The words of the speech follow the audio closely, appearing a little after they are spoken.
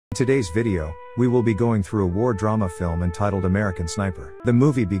today's video, we will be going through a war drama film entitled American Sniper. The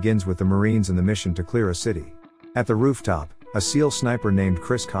movie begins with the Marines and the mission to clear a city. At the rooftop, a S.E.A.L sniper named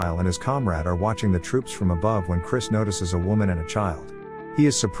Chris Kyle and his comrade are watching the troops from above when Chris notices a woman and a child. He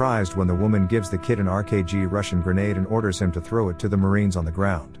is surprised when the woman gives the kid an RKG Russian grenade and orders him to throw it to the Marines on the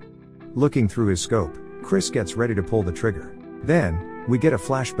ground. Looking through his scope, Chris gets ready to pull the trigger. Then, we get a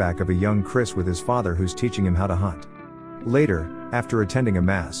flashback of a young Chris with his father who's teaching him how to hunt. Later, after attending a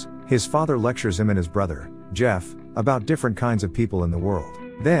mass, his father lectures him and his brother, Jeff, about different kinds of people in the world.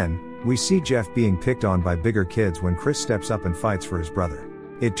 Then, we see Jeff being picked on by bigger kids when Chris steps up and fights for his brother.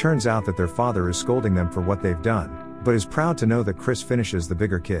 It turns out that their father is scolding them for what they've done, but is proud to know that Chris finishes the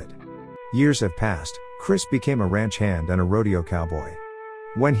bigger kid. Years have passed, Chris became a ranch hand and a rodeo cowboy.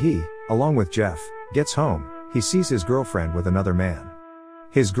 When he, along with Jeff, gets home, he sees his girlfriend with another man.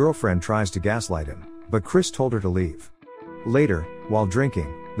 His girlfriend tries to gaslight him, but Chris told her to leave. Later, while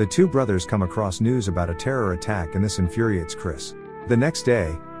drinking, the two brothers come across news about a terror attack and this infuriates Chris. The next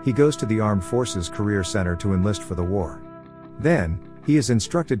day, he goes to the Armed Forces Career Center to enlist for the war. Then, he is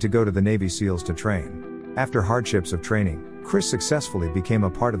instructed to go to the Navy SEALs to train. After hardships of training, Chris successfully became a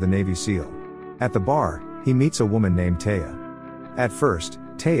part of the Navy SEAL. At the bar, he meets a woman named Taya. At first,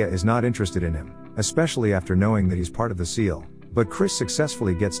 Taya is not interested in him, especially after knowing that he's part of the SEAL, but Chris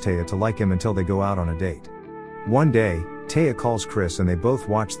successfully gets Taya to like him until they go out on a date. One day, Taya calls Chris and they both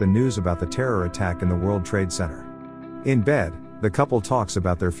watch the news about the terror attack in the World Trade Center. In bed, the couple talks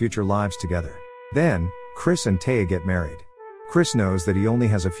about their future lives together. Then, Chris and Taya get married. Chris knows that he only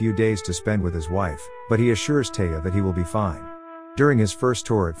has a few days to spend with his wife, but he assures Taya that he will be fine. During his first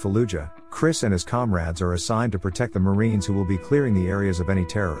tour at Fallujah, Chris and his comrades are assigned to protect the Marines who will be clearing the areas of any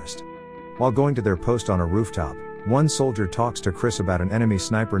terrorist. While going to their post on a rooftop, one soldier talks to Chris about an enemy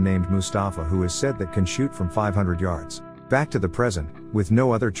sniper named Mustafa who is said that can shoot from 500 yards. Back to the present, with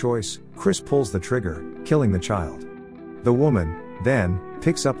no other choice, Chris pulls the trigger, killing the child. The woman, then,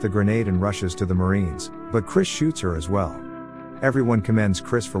 picks up the grenade and rushes to the Marines, but Chris shoots her as well. Everyone commends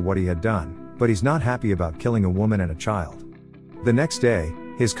Chris for what he had done, but he's not happy about killing a woman and a child. The next day,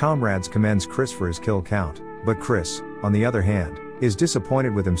 his comrades commends Chris for his kill count, but Chris, on the other hand, is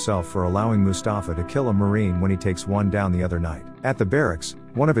disappointed with himself for allowing Mustafa to kill a Marine when he takes one down the other night. At the barracks,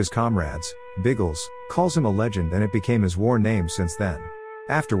 one of his comrades, Biggles, calls him a legend and it became his war name since then.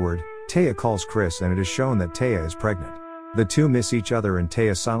 Afterward, Taya calls Chris and it is shown that Taya is pregnant. The two miss each other and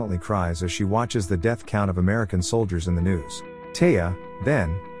Taya silently cries as she watches the death count of American soldiers in the news. Taya,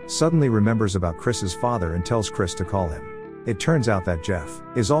 then, suddenly remembers about Chris's father and tells Chris to call him. It turns out that Jeff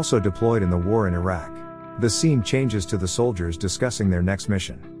is also deployed in the war in Iraq. The scene changes to the soldiers discussing their next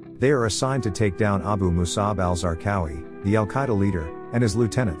mission. They are assigned to take down Abu Musab al-Zarqawi, the Al-Qaeda leader, and his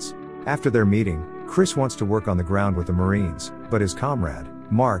lieutenants. After their meeting, Chris wants to work on the ground with the Marines, but his comrade,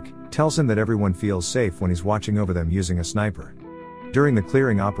 Mark, tells him that everyone feels safe when he's watching over them using a sniper. During the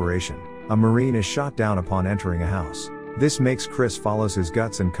clearing operation, a Marine is shot down upon entering a house. This makes Chris follows his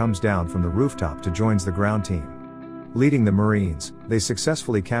guts and comes down from the rooftop to join the ground team. Leading the Marines, they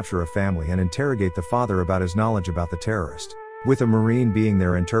successfully capture a family and interrogate the father about his knowledge about the terrorist. With a Marine being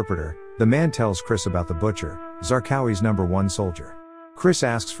their interpreter, the man tells Chris about the butcher, Zarqawi's #1 soldier. Chris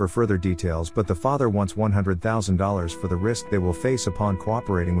asks for further details but the father wants $100,000 for the risk they will face upon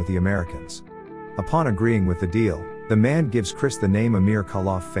cooperating with the Americans. Upon agreeing with the deal, the man gives Chris the name Amir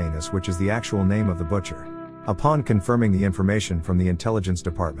Khalaf Fanis, which is the actual name of the butcher. Upon confirming the information from the intelligence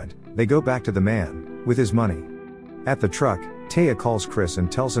department, they go back to the man, with his money. At the truck, Taya calls Chris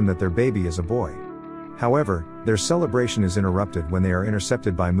and tells him that their baby is a boy. However, their celebration is interrupted when they are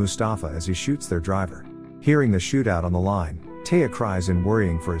intercepted by Mustafa as he shoots their driver. Hearing the shootout on the line, Taya cries in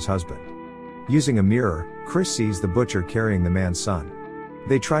worrying for his husband. Using a mirror, Chris sees the butcher carrying the man's son.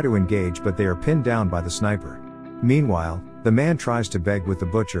 They try to engage but they are pinned down by the sniper. Meanwhile, the man tries to beg with the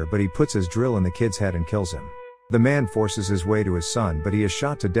butcher but he puts his drill in the kid's head and kills him. The man forces his way to his son but he is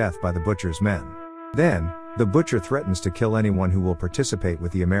shot to death by the butcher's men. Then, the butcher threatens to kill anyone who will participate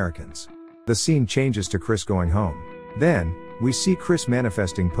with the Americans. The scene changes to Chris going home. Then, we see Chris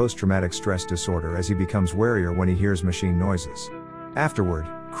manifesting post-traumatic stress disorder as he becomes warier when he hears machine noises. Afterward,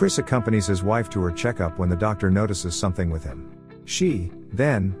 Chris accompanies his wife to her checkup when the doctor notices something with him. She,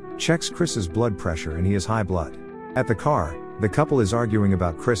 then, checks Chris's blood pressure and he has high blood. At the car, the couple is arguing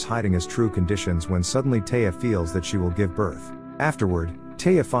about Chris hiding his true conditions when suddenly Taya feels that she will give birth. Afterward,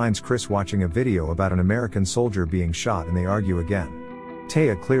 Taya finds Chris watching a video about an American soldier being shot and they argue again.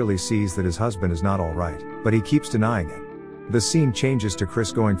 Taya clearly sees that his husband is not alright, but he keeps denying it. The scene changes to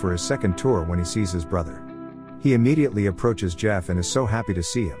Chris going for his second tour when he sees his brother. He immediately approaches Jeff and is so happy to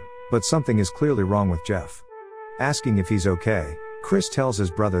see him, but something is clearly wrong with Jeff. Asking if he's okay, Chris tells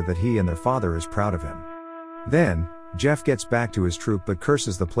his brother that he and their father is proud of him. Then, Jeff gets back to his troop but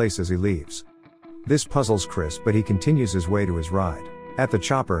curses the place as he leaves. This puzzles Chris, but he continues his way to his ride. At the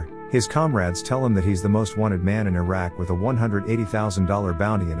chopper, his comrades tell him that he's the most wanted man in Iraq with a $180,000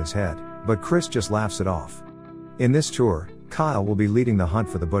 bounty in his head, but Chris just laughs it off. In this tour, Kyle will be leading the hunt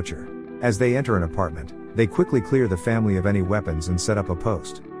for the butcher. As they enter an apartment, they quickly clear the family of any weapons and set up a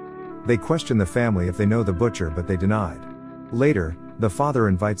post. They question the family if they know the butcher, but they denied. Later, the father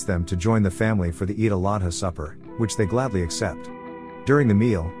invites them to join the family for the Eid al-Adha supper, which they gladly accept. During the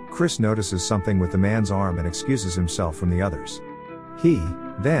meal, Chris notices something with the man's arm and excuses himself from the others. He,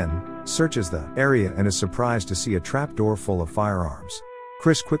 then, searches the area and is surprised to see a trapdoor full of firearms.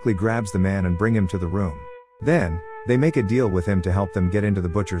 Chris quickly grabs the man and brings him to the room. Then, they make a deal with him to help them get into the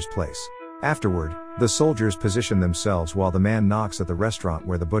butcher's place. Afterward, the soldiers position themselves while the man knocks at the restaurant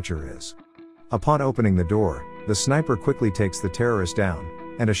where the butcher is. Upon opening the door, the sniper quickly takes the terrorist down,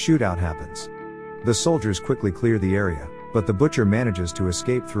 and a shootout happens. The soldiers quickly clear the area, but the butcher manages to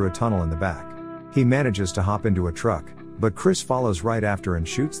escape through a tunnel in the back. He manages to hop into a truck, but Chris follows right after and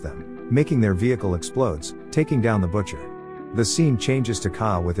shoots them, making their vehicle explodes, taking down the butcher. The scene changes to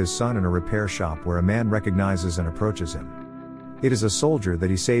Kyle with his son in a repair shop where a man recognizes and approaches him. It is a soldier that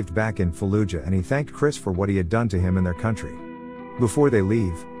he saved back in Fallujah, and he thanked Chris for what he had done to him and their country. Before they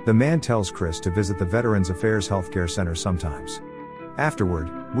leave, the man tells Chris to visit the Veterans Affairs Healthcare Center sometimes. Afterward,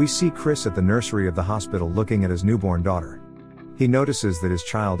 we see Chris at the nursery of the hospital looking at his newborn daughter. He notices that his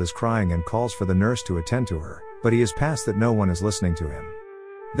child is crying and calls for the nurse to attend to her, but he is past that no one is listening to him.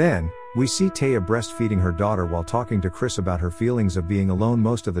 Then, we see Taya breastfeeding her daughter while talking to Chris about her feelings of being alone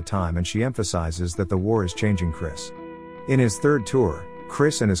most of the time, and she emphasizes that the war is changing Chris. In his third tour,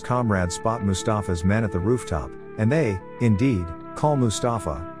 Chris and his comrades spot Mustafa's men at the rooftop, and they, indeed, call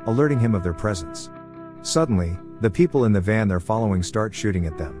Mustafa, alerting him of their presence. Suddenly, the people in the van they're following start shooting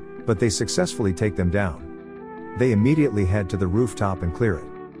at them, but they successfully take them down. They immediately head to the rooftop and clear it.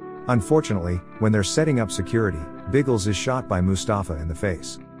 Unfortunately, when they're setting up security, Biggles is shot by Mustafa in the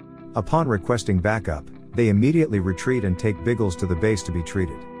face. Upon requesting backup, they immediately retreat and take Biggles to the base to be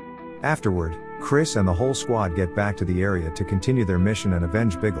treated. Afterward, Chris and the whole squad get back to the area to continue their mission and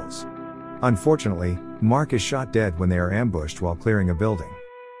avenge Biggles. Unfortunately, Mark is shot dead when they are ambushed while clearing a building.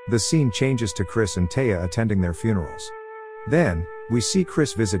 The scene changes to Chris and Taya attending their funerals. Then, we see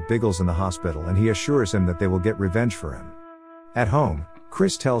Chris visit Biggles in the hospital, and he assures him that they will get revenge for him. At home,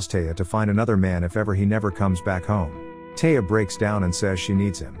 Chris tells Taya to find another man if ever he never comes back home. Taya breaks down and says she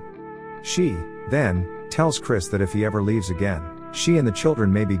needs him. She, then, tells Chris that if he ever leaves again, she and the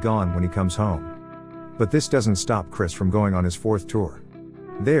children may be gone when he comes home. But this doesn't stop Chris from going on his fourth tour.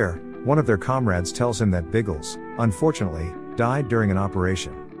 There, one of their comrades tells him that Biggles, unfortunately, died during an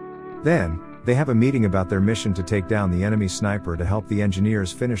operation. Then, they have a meeting about their mission to take down the enemy sniper to help the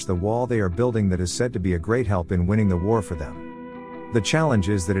engineers finish the wall they are building that is said to be a great help in winning the war for them. The challenge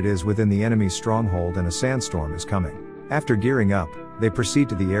is that it is within the enemy's stronghold and a sandstorm is coming. After gearing up, they proceed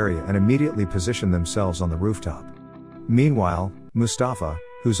to the area and immediately position themselves on the rooftop. Meanwhile, Mustafa,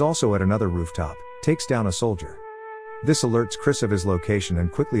 who's also at another rooftop, takes down a soldier. This alerts Chris of his location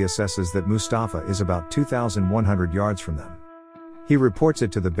and quickly assesses that Mustafa is about 2,100 yards from them. He reports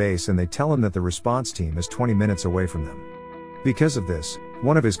it to the base and they tell him that the response team is 20 minutes away from them. Because of this,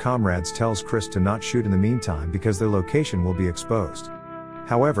 one of his comrades tells Chris to not shoot in the meantime because their location will be exposed.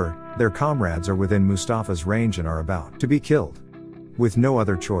 However, their comrades are within Mustafa's range and are about to be killed. With no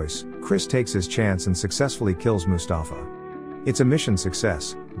other choice, Chris takes his chance and successfully kills Mustafa. It's a mission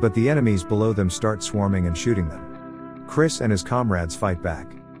success, but the enemies below them start swarming and shooting them. Chris and his comrades fight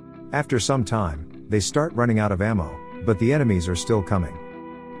back. After some time, they start running out of ammo, but the enemies are still coming.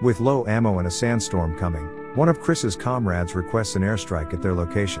 With low ammo and a sandstorm coming, one of Chris's comrades requests an airstrike at their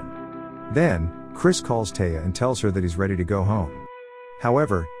location. Then, Chris calls Taya and tells her that he's ready to go home.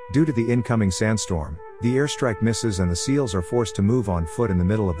 However, due to the incoming sandstorm, the airstrike misses and the SEALs are forced to move on foot in the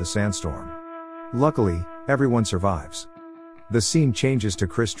middle of the sandstorm. Luckily, everyone survives. The scene changes to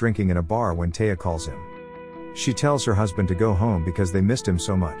Chris drinking in a bar when Taya calls him. She tells her husband to go home because they missed him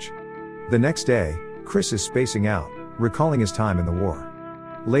so much. The next day, Chris is spacing out, recalling his time in the war.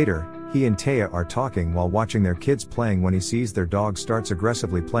 Later, he and Taya are talking while watching their kids playing when he sees their dog starts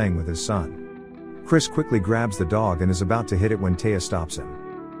aggressively playing with his son. Chris quickly grabs the dog and is about to hit it when Taya stops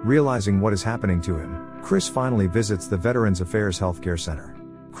him. Realizing what is happening to him, Chris finally visits the Veterans Affairs Healthcare Center.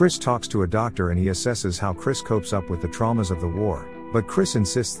 Chris talks to a doctor and he assesses how Chris copes up with the traumas of the war, but Chris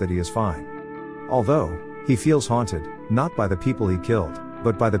insists that he is fine. Although, he feels haunted, not by the people he killed,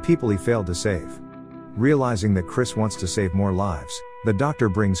 but by the people he failed to save. Realizing that Chris wants to save more lives, the doctor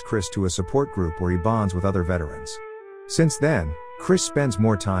brings Chris to a support group where he bonds with other veterans. Since then, Chris spends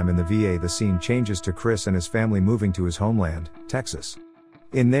more time in the VA. The scene changes to Chris and his family moving to his homeland, Texas.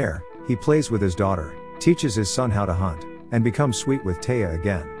 In there, he plays with his daughter, teaches his son how to hunt, and becomes sweet with Taya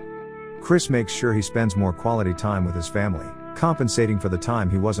again. Chris makes sure he spends more quality time with his family, compensating for the time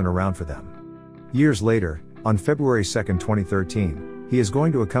he wasn't around for them. Years later, on February 2, 2013, he is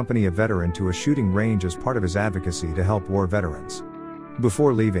going to accompany a veteran to a shooting range as part of his advocacy to help war veterans.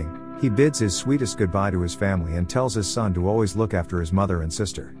 Before leaving, he bids his sweetest goodbye to his family and tells his son to always look after his mother and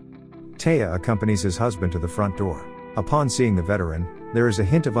sister. Taya accompanies his husband to the front door. Upon seeing the veteran, there is a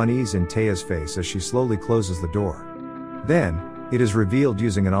hint of unease in Taya's face as she slowly closes the door. Then, it is revealed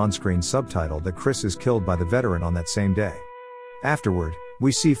using an on-screen subtitle that Chris is killed by the veteran on that same day. Afterward,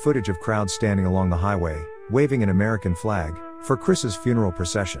 we see footage of crowds standing along the highway, waving an American flag, for Chris's funeral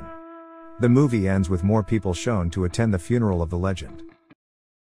procession. The movie ends with more people shown to attend the funeral of the legend.